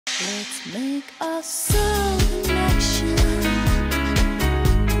Let's make a soul connection.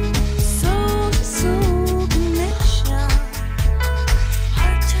 Soul to soul connection.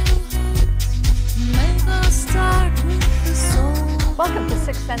 Heart to heart. Make us start with the soul. Welcome to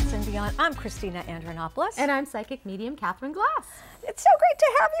Sixth Sense and Beyond. I'm Christina Andrianopoulos. And I'm psychic medium Katherine Glass. It's so great to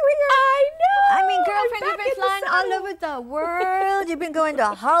have you here. I know. I mean, girlfriend, you've back been in the flying all saddle. over the world. You've been going to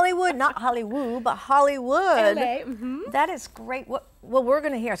Hollywood, not Hollywood, but Hollywood. LA, That is great. Well, we're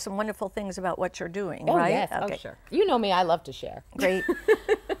going to hear some wonderful things about what you're doing, Oh, right? yes. Oh, sure. You know me. I love to share. Great.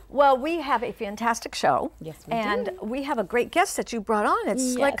 Well, we have a fantastic show. Yes, we and do. we have a great guest that you brought on.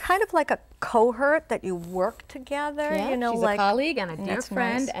 It's like Yes. kind of like a cohort that you work together. Yeah, you know, she's like a colleague and a dear that's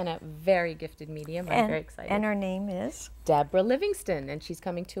friend nice. and a very gifted medium. I'm very excited. And her name is? Deb Livingston, and she's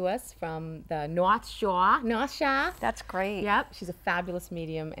coming to us from the North Shore. That's great. Yep, she's a fabulous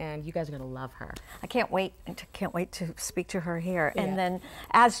medium, and you guys are going to love her. I can't wait to speak to her here. Yeah. And then,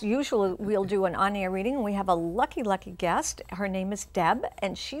 as usual, we'll do an on-air reading. We have a lucky guest. Her name is Deb,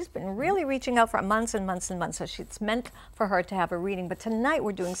 and she's been really reaching out for months and months and months. So it's meant for her to have a reading. But tonight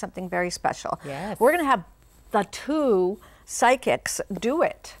we're doing something very special. Yes. We're going to have the two psychics do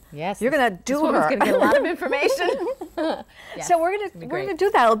it. Yes. You're going to do This her. woman's going to get a lot of information. Yes, So we're it'll be going to great. do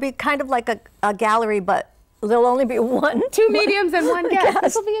that. It'll be kind of like a gallery, but there'll only be one. Two mediums and one guest. Yes.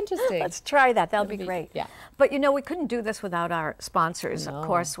 This will be interesting. Let's try that. That'll be be- great. yeah. But you know, we couldn't do this without our sponsors. No. Of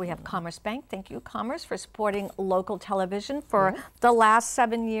course, we have Commerce Bank. Thank you, Commerce, for supporting local television for the last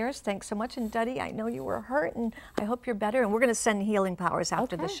 7 years. Thanks so much. And Duddy, I know you were hurt, and I hope you're better. And we're going to send healing powers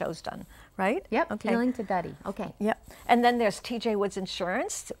after the Okay. show's done, right? Yep, Okay. healing to Duddy. Okay. Yep. And then there's TJ Woods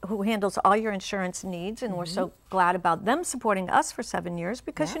Insurance, who handles all your insurance needs, and we're so glad about them supporting us for 7 years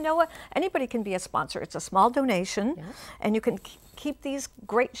because you know what? Anybody can be a sponsor. It's a small donation, and you can keep these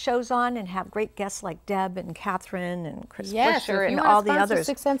great shows on and have great guests like Deb and Catherine and Chris Yes, Fisher if you and want all to the sponsor others.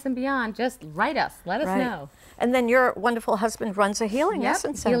 Sixth Sense and Beyond, just write us. Let us Right. know. And then your wonderful husband runs a Healing Yep,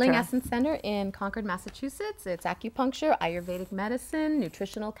 Essence Center. Healing Essence Center in Concord, Massachusetts. It's acupuncture, Ayurvedic medicine,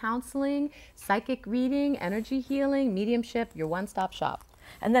 nutritional counseling, psychic reading, energy healing, mediumship, your one-stop shop.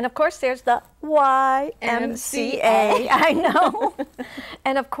 And then, of course, there's the YMCA. I know.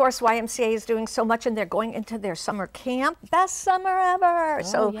 And, of course, YMCA is doing so much, and they're going into their summer camp. Best summer ever.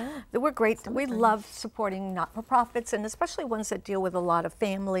 So we're great. We love supporting not-for-profits, and especially ones that deal with a lot of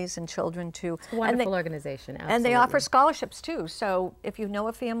families and children, too. It's a wonderful organization, absolutely. And they offer scholarships, too. So if you know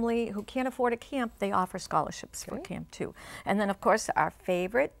a family who can't afford a camp, they offer scholarships for camp, too. And then, of course, our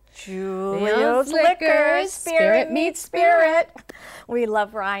favorite, Julio's Liquors, Spirit Meets Spirit. We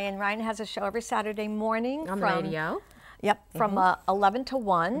love Ryan. Ryan has a show every Saturday morning On the radio. Yep, from 11 to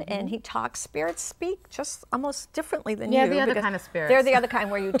 1, and he talks spirits speak just almost differently than Yeah, you. the other because kind of spirits. They're the other kind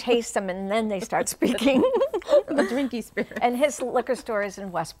where you taste them and then they start speaking. The drinky spirit. And his liquor store is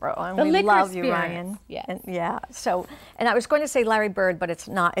in Westboro, and The we liquor love you, spirits, Ryan. yes. And, yeah. So, and I was going to say Larry Bird, but it's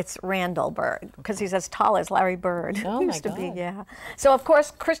not. It's Randall Bird because he's as tall as Larry Bird. Oh, used my to be. God. Yeah. So of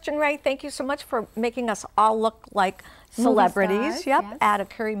course, Christian Ray, thank you so much for making us all look like celebrities. stars, Yep. yes. Ada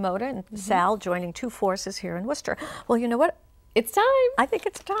Curry Moda and Sal joining two forces here in Worcester. Well, you know what? It's time. I think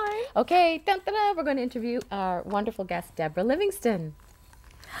it's time. Okay, we're going to interview our wonderful guest, Deborah Livingston.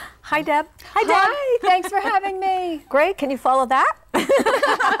 Hi, Deb. Hi, Deb. Hi, thanks for having me. Great. Can you follow that?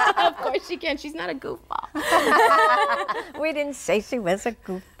 Of course she can. She's not a goofball. We didn't say she was a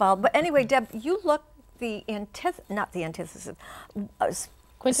goofball. But anyway, Deb, you look the not the antithesis.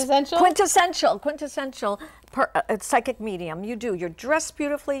 Quintessential? Quintessential psychic medium. You do. You're dressed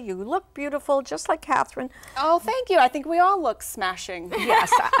beautifully. You look beautiful, just like Catherine. Oh, thank you. I think we all look smashing.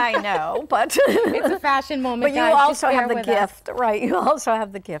 Yes, I know, but It's a fashion moment, but you guys. Just also have bear the with us. gift, right? You also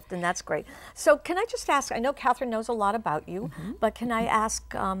have the gift, and that's great. So, can I just ask? I know Catherine knows a lot about you, but can I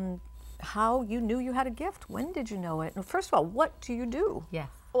ask how you knew you had a gift? When did you know it? And first of all, what do you do? Yes.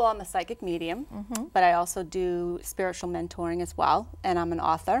 Well, I'm a psychic medium, but I also do spiritual mentoring as well, and I'm an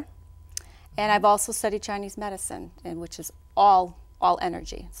author. And I've also studied Chinese medicine, which is all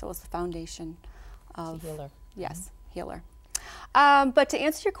energy. So it's the foundation of healer. Yes, healer. But to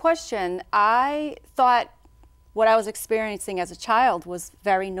answer your question, I thought what I was experiencing as a child was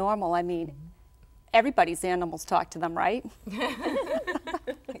very normal. I mean, everybody's animals talk to them, right?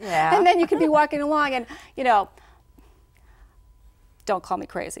 Yeah. And then you can be walking along and, you know, don't call me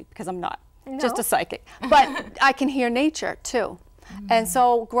crazy because I'm not, just a psychic. But I can hear nature too. And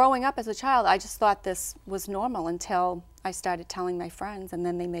so growing up as a child, I just thought this was normal until I started telling my friends, and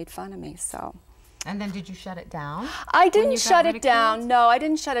then they made fun of me. So And then did you shut it down? I you didn't got shut it down. ridiculed? No, I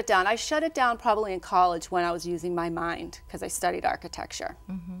didn't shut it down. I shut it down probably in college when I was using my mind because I studied architecture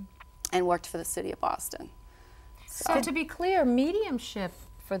and worked for the city of Boston. So to be clear, mediumship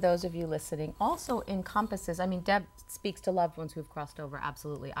for those of you listening, also encompasses, I mean, Deb speaks to loved ones who've crossed over,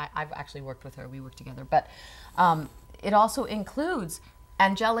 absolutely. I've actually worked with her, we work together, but it also includes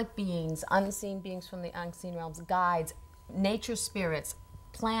angelic beings, unseen beings from the unseen realms, guides, nature spirits,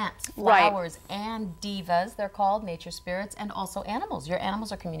 plants, flowers, and divas, they're called, nature spirits, and also animals. Your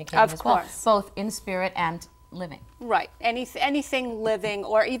animals are communicating as well, both in spirit and living. Right. Anything living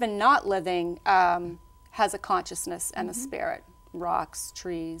or even not living has a consciousness and a spirit. Rocks,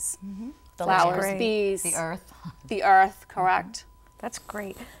 trees, flowers, bees. The earth. The earth, correct. That's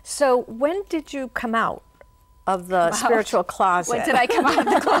great. So when did you come out of the spiritual closet? When did I come out of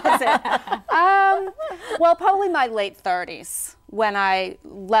the closet? Well, probably my late 30s when I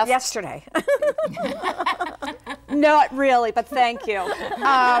left. Yesterday. Not really, but thank you.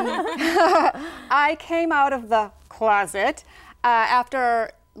 I came out of the closet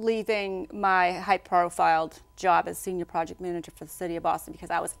after leaving my high-profile job as senior project manager for the city of Boston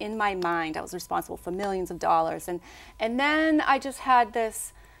because I was in my mind. I was responsible for millions of dollars. And then I just had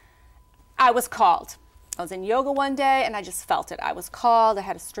this, I was called. I was in yoga one day and I just felt it. I was called, I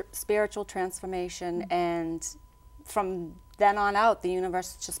had a spiritual transformation, and from then on out, the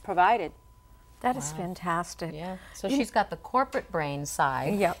universe just provided. That is fantastic. Yeah. So she's got the corporate brain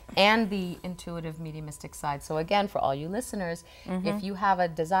side and the intuitive mediumistic side. So again, for all you listeners, if you have a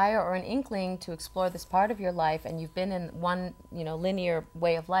desire or an inkling to explore this part of your life and you've been in one, linear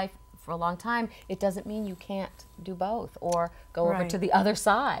way of life for a long time, it doesn't mean you can't do both or go over to the other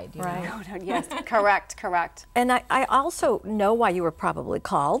side. You know? No, yes, correct. And I also know why you were probably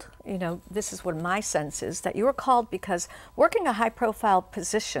called. This is what my sense is, that you were called because working a high-profile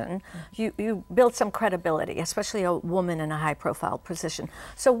position, you build some credibility, especially a woman in a high-profile position.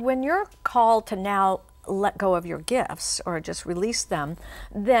 So when you're called to now let go of your gifts or just release them,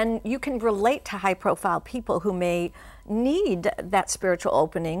 then you can relate to high-profile people who may need that spiritual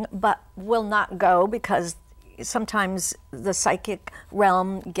opening but will not go because sometimes the psychic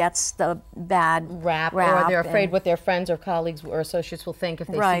realm gets the bad rap, or they're afraid what their friends or colleagues or associates will think if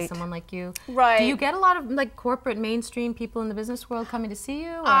they see someone like you. Right. Do you get a lot of corporate mainstream people in the business world coming to see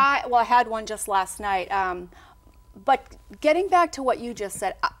you? Well, I had one just last night. But getting back to what you just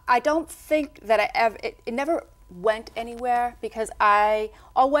said, I don't think that it never went anywhere because I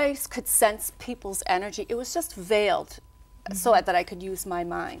always could sense people's energy. It was just veiled so that I could use my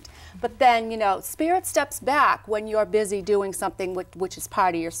mind. But then, spirit steps back when you're busy doing something which is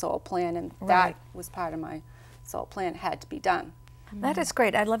part of your soul plan, and that was part of my soul plan, had to be done. That is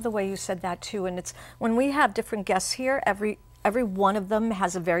great. I love the way you said that too. And it's when we have different guests here, every one of them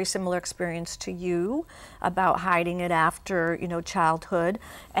has a very similar experience to you about hiding it after, childhood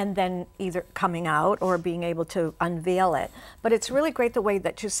and then either coming out or being able to unveil it. But it's really great the way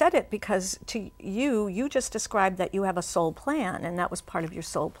that you said it because to you just described that you have a soul plan and that was part of your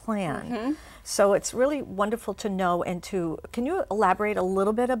soul plan. So it's really wonderful to know and can you elaborate a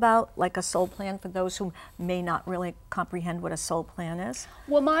little bit about a soul plan for those who may not really comprehend what a soul plan is?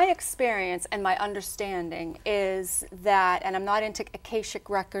 Well, my experience and my understanding is that, and I'm not into Akashic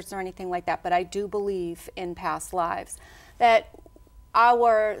records or anything like that, but I do believe in past lives, that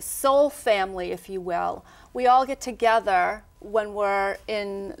our soul family, if you will, we all get together when we're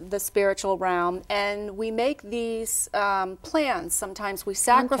in the spiritual realm and we make these plans. Sometimes we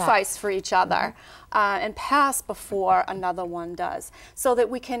sacrifice for each other and pass before another one does, so that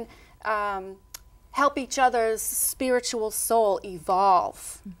we can help each other's spiritual soul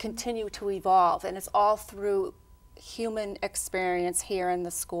evolve, continue to evolve. And it's all through human experience here in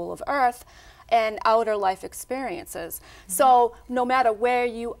the School of Earth and outer life experiences. So no matter where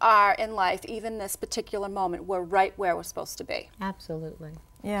you are in life, even this particular moment, we're right where we're supposed to be. Absolutely.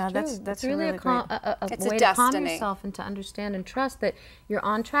 Yeah, that's really a great. It's way a to calm destiny. yourself and to understand and trust that you're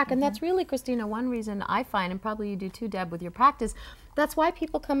on track. And that's really, Christina, one reason I find, and probably you do too, Deb, with your practice, that's why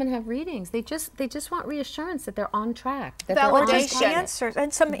people come and have readings. They just want reassurance that they're on track. That Or they're just answers,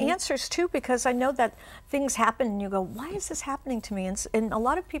 and some answers too, because I know that things happen and you go, why is this happening to me? And a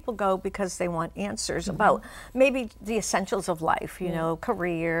lot of people go because they want answers about maybe the essentials of life,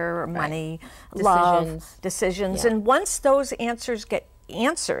 career, money, love, decisions. And once those answers get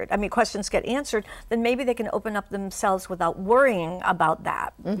answered, questions get answered, then maybe they can open up themselves without worrying about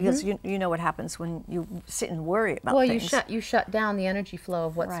that. Because you know what happens when you sit and worry about things. Well, you shut down the energy flow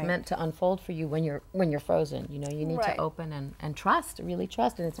of what's meant to unfold for you when you're frozen. You need to open and trust, really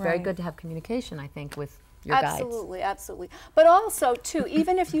trust. And it's very good to have communication, I think, with your guides. Absolutely. But also, too,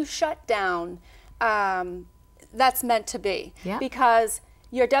 even if you shut down, that's meant to be. Because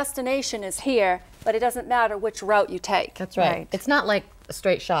your destination is here, but it doesn't matter which route you take. That's right. It's not like a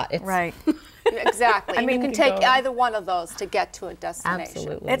straight shot. It's Exactly. I mean, you can take either one of those to get to a destination.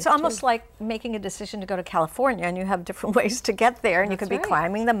 Absolutely. It's almost like making a decision to go to California, and you have different ways to get there, and you could be right.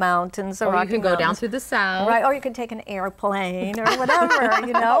 climbing the mountains, the Or you Rocky can go down Mountains. through the south. Right, or you can take an airplane or whatever,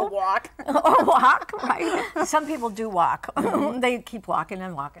 you know. Walk. Or walk, right? Some people do walk. They keep walking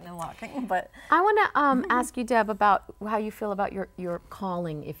and walking and walking, but I want to ask you, Deb, about how you feel about your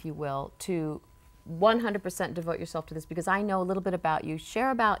calling, if you will, to 100% devote yourself to this, because I know a little bit about you. Share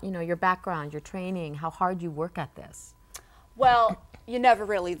about, your background, your training, how hard you work at this. Well, you're never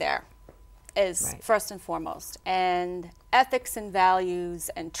really there, is Right. first and foremost. And ethics and values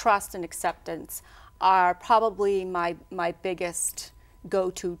and trust and acceptance are probably my biggest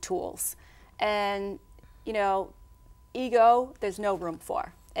go-to tools. And, ego, there's no room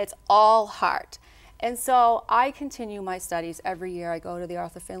for. It's all heart. And so I continue my studies every year. I go to the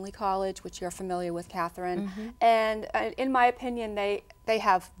Arthur Findlay College, which you're familiar with, Katherine. And in my opinion, they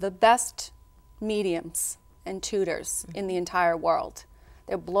have the best mediums and tutors in the entire world.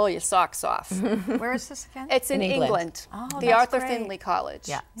 They'll blow your socks off. where is this again? It's in England, Oh, the that's Arthur great. Findlay College.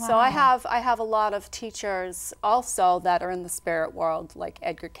 Yeah. So I have a lot of teachers also that are in the spirit world, like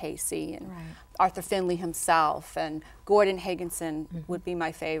Edgar Casey and Arthur Findlay himself, and Gordon Higginson would be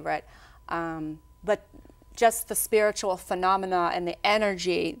my favorite. But just the spiritual phenomena and the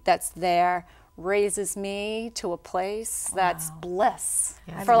energy that's there raises me to a place that's bliss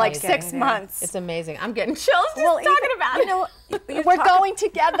for like amazing. 6 months. It's amazing. I'm getting chills just talking about it. We're going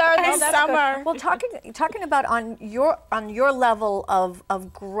together this That's summer. good. Well, talking about on your level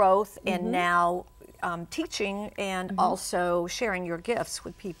of growth and now teaching and also sharing your gifts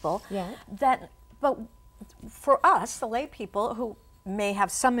with people. Yeah. But for us, the lay people who may have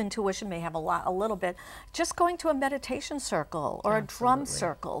some intuition, may have a little bit, just going to a meditation circle or a drum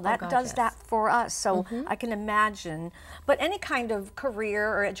circle, that God, does yes. that for us. So I can imagine, but any kind of career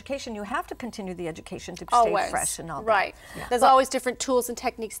or education, you have to continue the education to Always. stay fresh and all right. that. There's always different tools and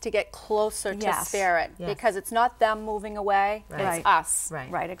techniques to get closer to Yes. spirit Yes. because it's not them moving away, Right. it's us. Right.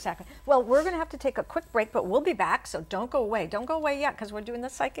 Right, exactly. Well, we're going to have to take a quick break, but we'll be back, so don't go away. Don't go away yet, because we're doing the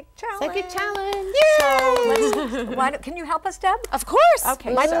psychic challenge. Psychic challenge. So can you help us, Deb? Of course.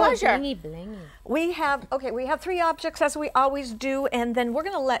 Okay, My so- pleasure. Blingy, blingy. We have 3 objects, as we always do, and then we're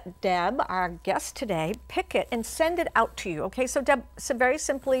going to let Deb, our guest today, pick it and send it out to you. Okay, so Deb, so very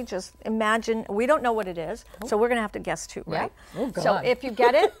simply, just imagine, we don't know what it is, so we're going to have to guess too, right? Oh, God. So if you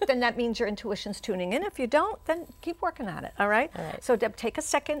get it, then that means your intuition's tuning in. If you don't, then keep working at it, all right? All right. So Deb, take a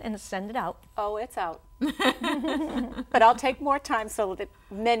second and send it out. Oh, it's out. But I'll take more time so that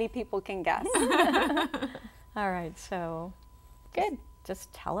many people can guess. All right, so Good.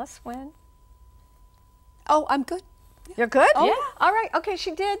 just tell us when. Oh, I'm good. You're good? Oh, yeah. All right. Okay,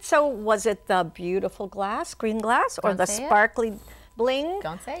 she did. So was it the beautiful glass, green glass, or Don't the say it. sparkly bling?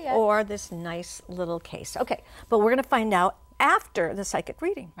 Don't say it yet. Or this nice little case? Okay, but we're going to find out after the psychic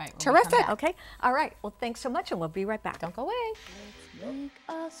reading. Right. when we Terrific. come back. Okay. All right. Well, thanks so much, and we'll be right back. Don't go away. Make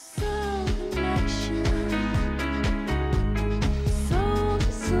a soul connection. Soul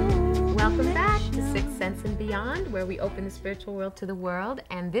to soul. Welcome back to Sixth Sense and Beyond, where we open the spiritual world to the world.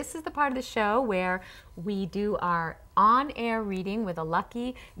 And this is the part of the show where we do our on-air reading with a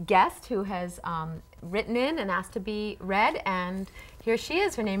lucky guest who has written in and asked to be read. And here she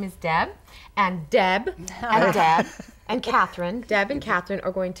is. Her name is Deb. And Deb and Katherine, Deb and Katherine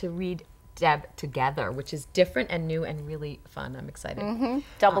are going to read Deb together, which is different and new and really fun. I'm excited.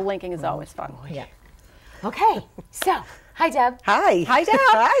 Double linking is always fun. Yeah. Okay. So, hi, Deb. Hi. Hi, Deb.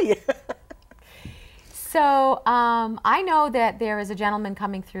 Hi. So I know that there is a gentleman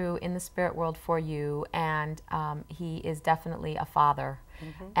coming through in the spirit world for you, and he is definitely a father,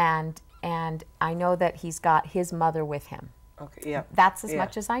 and I know that he's got his mother with him. Okay, yeah. That's as Yeah.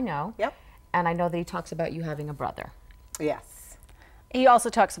 much as I know. Yep. And I know that he talks about you having a brother. Yes. He also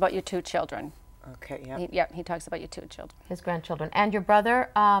talks about your 2 children. Okay, yeah. He talks about your 2 children. His grandchildren. And your brother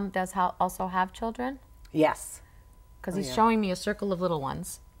does also have children? Yes. Because he's showing me a circle of little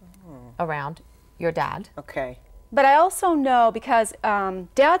ones around your dad. Okay. But I also know because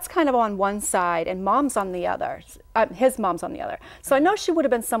Dad's kind of on one side and Mom's on the other. His mom's on the other. So I know she would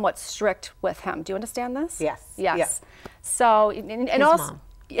have been somewhat strict with him. Do you understand this? Yes. Yes. Yeah. So and His also mom.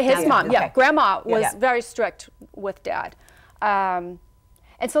 his mom, yeah. Okay. Grandma was Yeah. very strict with Dad. And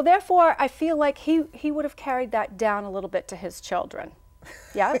so therefore I feel like he would have carried that down a little bit to his children.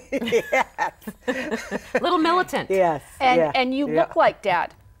 Yeah. Little militant. Yes. And yeah. and you yeah. look like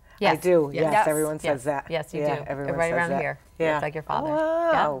Dad. Yes. I do. Yes. Yes. Everyone says that. Yes, you yeah, do. Everyone right says around that. here. Yeah. It's like your father.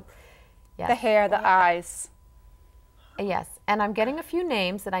 Wow. Yeah. The hair, the eyes. Yes, and I'm getting a few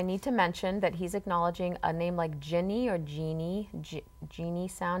names that I need to mention that he's acknowledging. A name like Ginny or Jeannie, Jeannie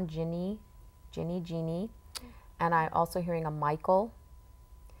sound, Ginny. Jeannie. And I'm also hearing a Michael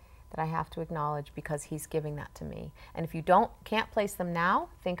that I have to acknowledge because he's giving that to me. And if you can't place them now,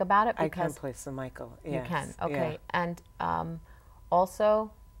 think about it. I Because can place the Michael. Yes. you can, okay. Yeah. And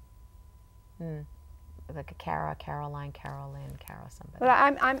also, like a Caroline, somebody.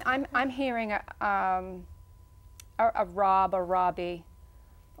 But I'm hearing a Rob, a Robbie,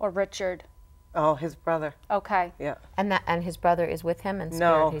 or Richard. Oh, his brother. Okay. Yeah. And his brother is with him, and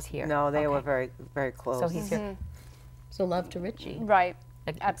spirit he's here. No, they Okay. were very, very close. So he's here. So love to Richie. Right.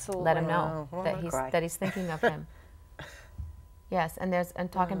 Like, Absolutely. Let him know Wow, that I'll he's cry. thinking of him. Yes,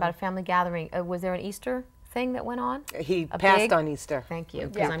 and talking about a family gathering. Was there an Easter thing that went on? He A passed big- on Easter. Thank you, He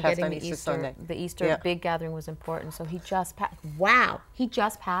because I'm passed getting on the Easter Easter. Sunday. The Easter Yeah. big gathering was important, so he just passed. Wow, he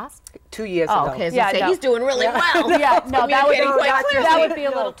just passed. 2 years Oh, ago. okay. So Yeah, no. he's doing really well. Yeah, no, that would, Communicating quite clearly. that would be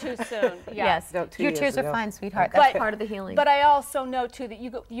a little too soon. Yeah. Yes, No, 2 your years tears are ago. fine, sweetheart. That's But- part of the healing. But I also know too that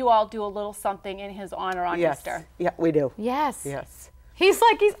you all do a little something in his honor on Yes. Easter. Yeah, we do. yes. Yes.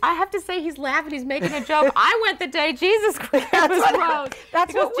 I have to say, he's laughing, he's making a joke. I went the day Jesus was rose.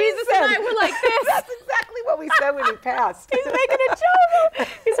 That's He goes, what we Jesus said. and I were like this. That's exactly what we said when he passed. He's making a joke.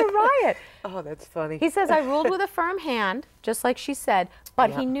 He's a riot. Oh, that's funny. He says, I ruled with a firm hand, just like she said, but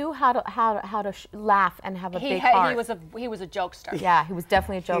he knew how to laugh and have a big heart. He was a jokester. Yeah, he was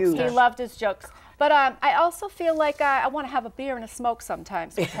definitely a Huge. jokester. He loved his jokes. But I also feel like I want to have a beer and a smoke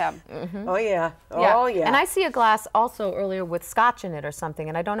sometimes with him. Oh, yeah. Yeah. Oh, yeah. And I see a glass also earlier with scotch in it or something,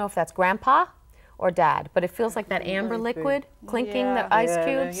 and I don't know if that's Grandpa or Dad, but it feels like that amber liquid clinking Yeah. the ice Yeah,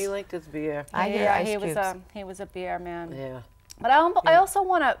 no, cubes. he liked his beer. I hear Yeah, ice he cubes. was a beer man. Yeah. But I also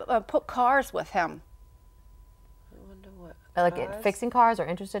want to put cars with him. I wonder what. Like cars? fixing cars or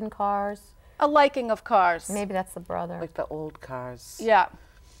interested in cars. A liking of cars. Maybe that's the brother. Like the old cars. Yeah.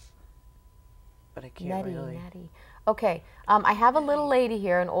 But I can't really. Nettie. Okay, I have a little lady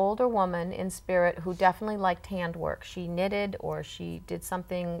here, an older woman in spirit who definitely liked handwork. She knitted or she did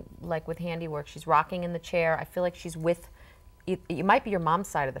something like with handiwork. She's rocking in the chair. I feel like she's with, it might be your mom's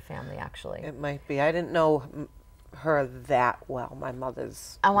side of the family, actually. It might be. I didn't know her that well. My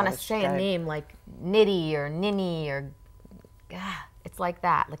mother's. I want to mother's say a died. name like Nitty or Ninny or, it's like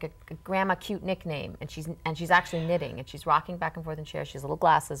that, like a grandma cute nickname. And she's actually knitting and she's rocking back and forth in chairs. She has little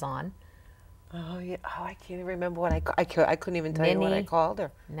glasses on. Oh, yeah. Oh, I can't even remember what I couldn't even tell you what I Ninny. called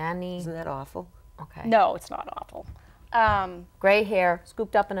her. Nanny. Isn't that awful? Okay. No, it's not awful. Gray hair,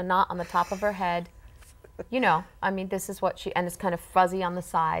 scooped up in a knot on the top of her head. You know, I mean, this is what she, and it's kind of fuzzy on the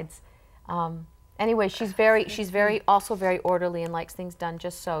sides. Anyway, she's also very orderly and likes things done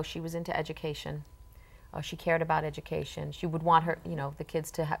just so. She was into education. She cared about education. She would want her, the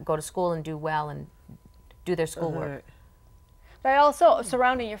kids to go to school and do well and do their schoolwork. But I also,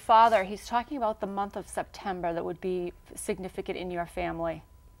 surrounding your father, he's talking about the month of September that would be significant in your family.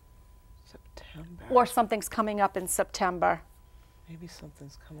 September. Or something's coming up in September. Maybe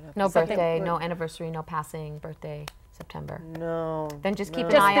something's coming up. No Something- birthday, no anniversary, no passing birthday, September. No. Then just keep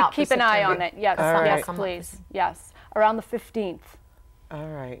no. an eye out. Keep for an eye on September. it. Yes, All yes, right. please. Yes. Around the 15th. All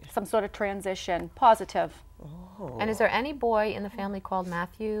right. Some sort of transition. Positive. Oh. And is there any boy in the family called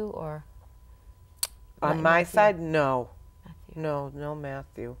Matthew or? On my Matthew? side, no. Matthew. No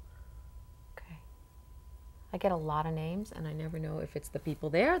Matthew. Okay. I get a lot of names, and I never know if it's the people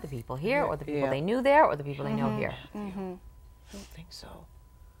there, the people here, or the people Yeah. they knew there, or the people they know here. I don't think so.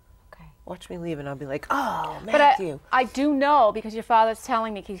 Okay. Watch me leave and I'll be like, oh, But Matthew. I do know, because your father's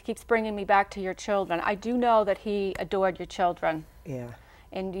telling me, he keeps bringing me back to your children. I do know that he adored your children. Yeah.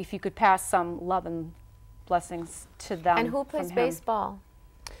 And if you could pass some love and blessings to them. And who plays from him. baseball?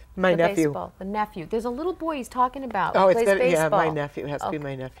 My The nephew. Baseball. The nephew. There's a little boy he's talking about. Oh, who it's plays got, baseball. yeah, my nephew. It has to be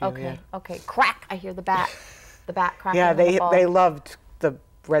my nephew, Okay. yeah. Okay. Crack! I hear the bat. The bat cracking. Yeah, on the they ball. loved the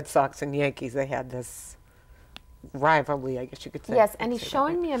Red Sox and Yankees. They had this rivalry, I guess you could say. Yes, and he's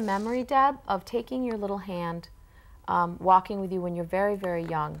showing me a memory, Deb, of taking your little hand, walking with you when you're very, very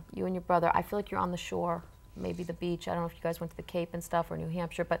young. You and your brother. I feel like you're on the shore, maybe the beach. I don't know if you guys went to the Cape and stuff or New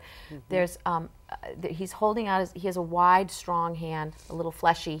Hampshire, but there's he's holding out he has a wide, strong hand, a little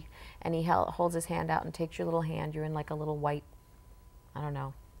fleshy, and he holds his hand out and takes your little hand. You're in like a little white, I don't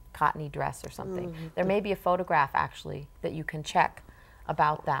know, cottony dress or something. There may be a photograph actually that you can check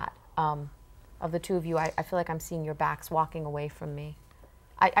about that. Of the two of you, I feel like I'm seeing your backs walking away from me.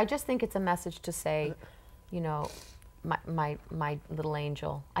 I just think it's a message to say, my little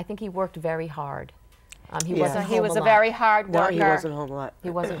angel. I think he worked very hard. He Yeah. wasn't He home was a a lot. very hard No, worker. he wasn't home a lot. He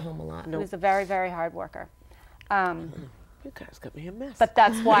wasn't home a lot. He was a very, very hard worker. You guys got me a mess. But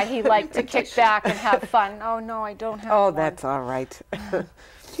that's why he liked to kick back and have fun. Oh, no, I don't have oh, one. that's all right.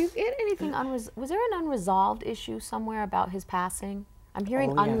 Do you get anything was there an unresolved issue somewhere about his passing? I'm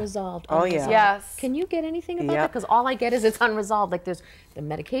hearing Oh, yeah. unresolved. Oh, yeah. unresolved. Yes. Can you get anything about that? Yep. Because all I get is it's unresolved. Like there's the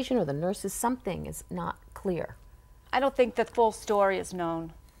medication or the nurses, something is not clear. I don't think the full story is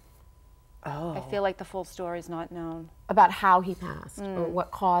known. Oh. I feel like the full story is not known. About how he passed or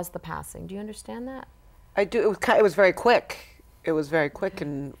what caused the passing. Do you understand that? I do. It was very quick. It was very quick,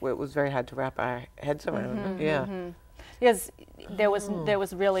 and it was very hard to wrap our heads around. Yeah. Because there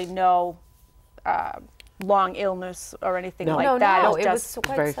was really no long illness or anything No. like No, that. no, was it was just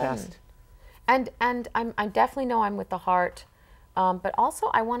quite Very sudden. fast. And I definitely know I'm with the heart, but also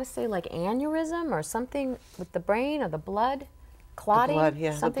I want to say like aneurysm or something with the brain or the blood, clotting, Blood,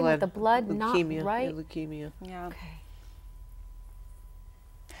 yeah. something with the blood leukemia, not right. yeah, leukemia. yeah. Okay.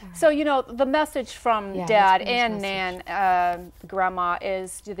 So, you know, the message from Yeah, Dad let's bring and this Nan, Grandma,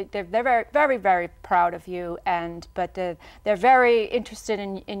 is they're very, very, very proud of you, but they're very interested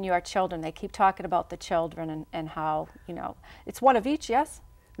in your children. They keep talking about the children and how, you know, it's one of each, yes?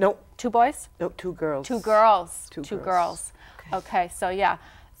 No, 2 boys? no, 2 girls. 2 girls. Two Two girls. girls. Okay, so yeah.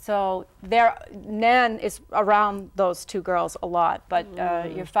 So Nan is around those 2 girls a lot, but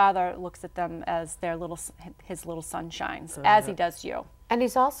your father looks at them as his little sunshines, as he does you. And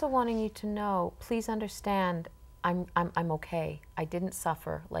he's also wanting you to know, please understand, I'm okay. I didn't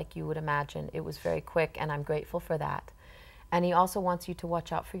suffer like you would imagine. It was very quick, and I'm grateful for that. And he also wants you to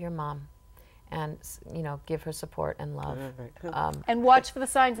watch out for your mom, and you know, give her support and love. And watch for the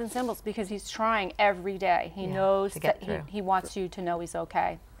signs and symbols, because he's trying every day. He knows to get that through. he wants you to know he's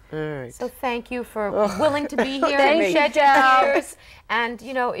okay. All right. So thank you for willing to be here Thank and you, shed your Deb. tears. And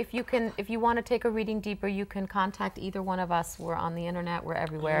you know, if you want to take a reading deeper, you can contact either one of us. We're on the internet. We're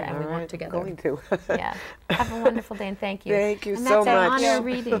everywhere, and we All work right, together. Going to. Yeah. Have a wonderful day, and thank you. Thank you and so that's much. an honor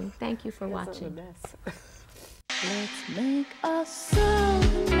reading. Thank you for It's a watching. mess. Let's make a soul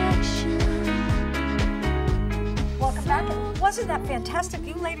connection. Welcome back. Wasn't that fantastic?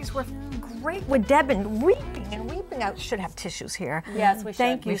 You ladies were great with Deb and weeping and weeping. I should have tissues here. Yes, we should.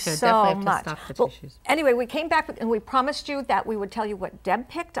 Thank you We should. so Definitely have to much. stock the Well, tissues. anyway, we came back and we promised you that we would tell you what Deb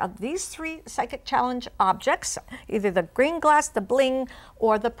picked of these 3 Psychic Challenge objects, either the green glass, the bling,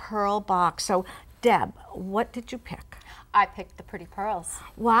 or the pearl box. So, Deb, what did you pick? I picked the pretty pearls.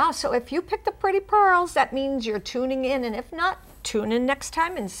 Wow, so if you pick the pretty pearls, that means you're tuning in, and if not, tune in next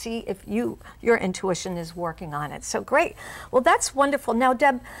time and see if your intuition is working on it. So great. Well, that's wonderful. Now,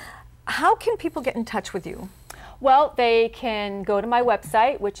 Deb, how can people get in touch with you? Well, they can go to my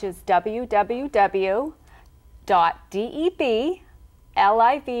website, which is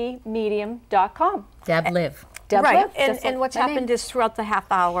www.deblivmedium.com. Deb Liv. Deb right, Liv, and, just and like what's my name. happened is throughout the half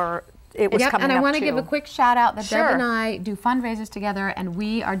hour, it was Yep, coming and I up want to give a too. quick shout out that Sure. Deb and I do fundraisers together, and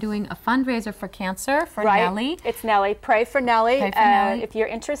we are doing a fundraiser for cancer for Right. Nellie. It's Nellie. Pray for Nellie. Pray for Nellie. If you're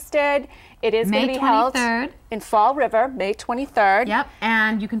interested, it is May going to be held 23rd. in Fall River, May 23rd. Yep,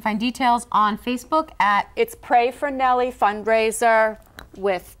 and you can find details on Facebook at It's Pray for Nellie fundraiser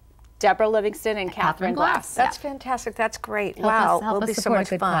with Deborah Livingston and Katherine Glass. That's fantastic. That's great. Help wow, us, help will us be so support much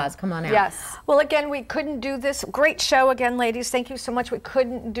a good fun. cause. Come on out. Yes. Well, again, we couldn't do this. Great show again, ladies. Thank you so much. We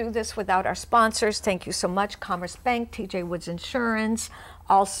couldn't do this without our sponsors. Thank you so much. Commerce Bank, TJ Woods Insurance,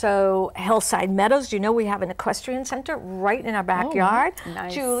 also Hillside Meadows. You know we have an equestrian center right in our backyard.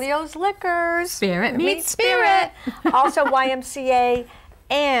 Nice. Julio's Liquors. Spirit meets spirit. Also YMCA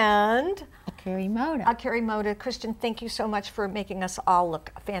and Akiri Moda. Akiri Moda. Christian, thank you so much for making us all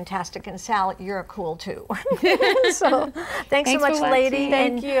look fantastic. And Sal, you're cool too. So thanks so for much, watching. lady.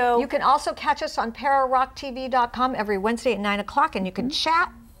 Thank And you. You can also catch us on ParaRockTV.com every Wednesday at 9 o'clock, and you can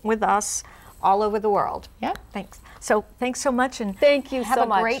chat with us all over the world. Yep. Thanks. So thanks so much, and Thank you have so a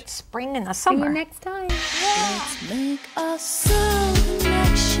much. great spring and a See summer. you next time. Let's make a soul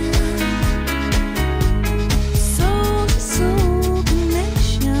connection. Soul to soul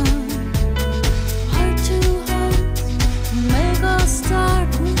connection. Heart to heart. Make us start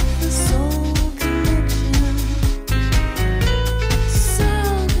with the soul connection.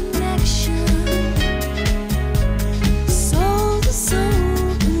 Soul connection. Soul to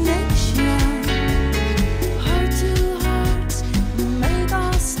soul connection. Heart to heart. Make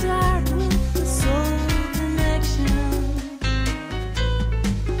us start with the soul connection.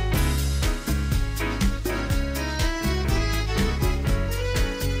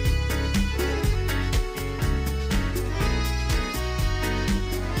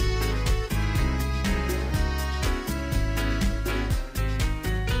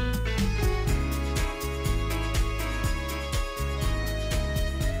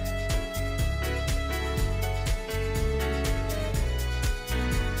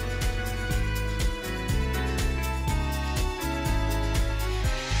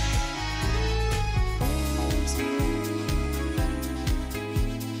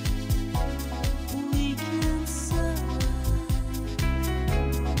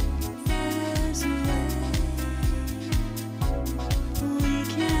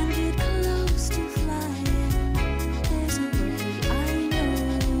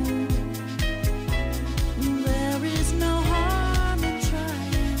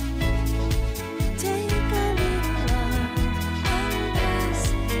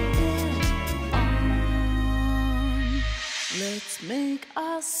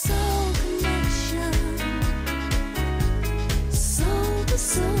 soul